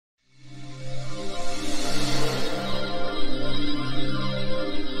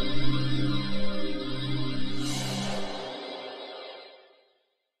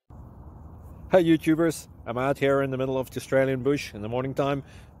Hi YouTubers, I'm out here in the middle of the Australian bush in the morning time.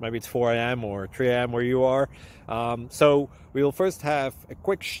 Maybe it's 4 a.m. or 3 a.m. where you are. So we'll first have a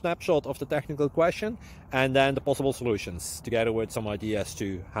quick snapshot of the technical question and then the possible solutions, together with some ideas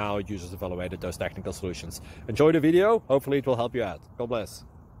to how users evaluated those technical solutions. Enjoy the video, hopefully it will help you out. God bless.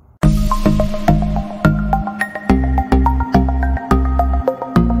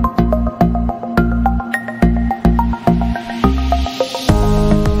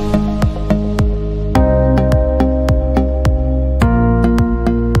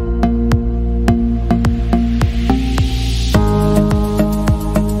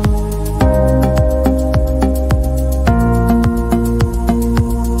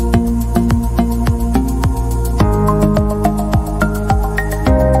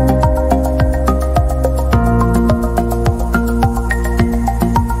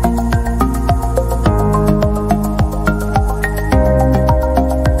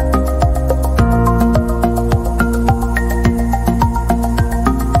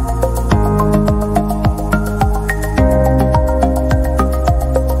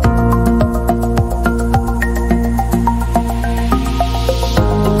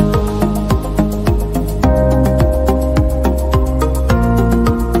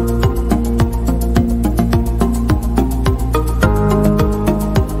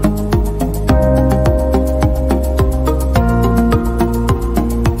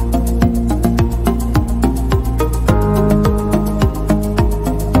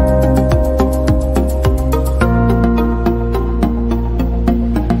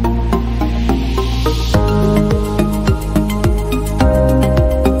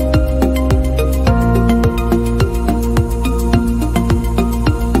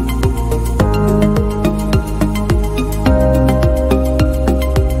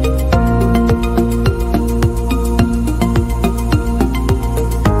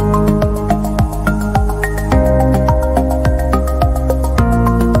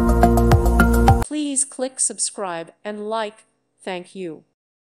 Please click subscribe and like. Thank you.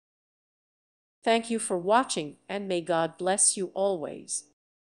 Thank you for watching, and may God bless you always.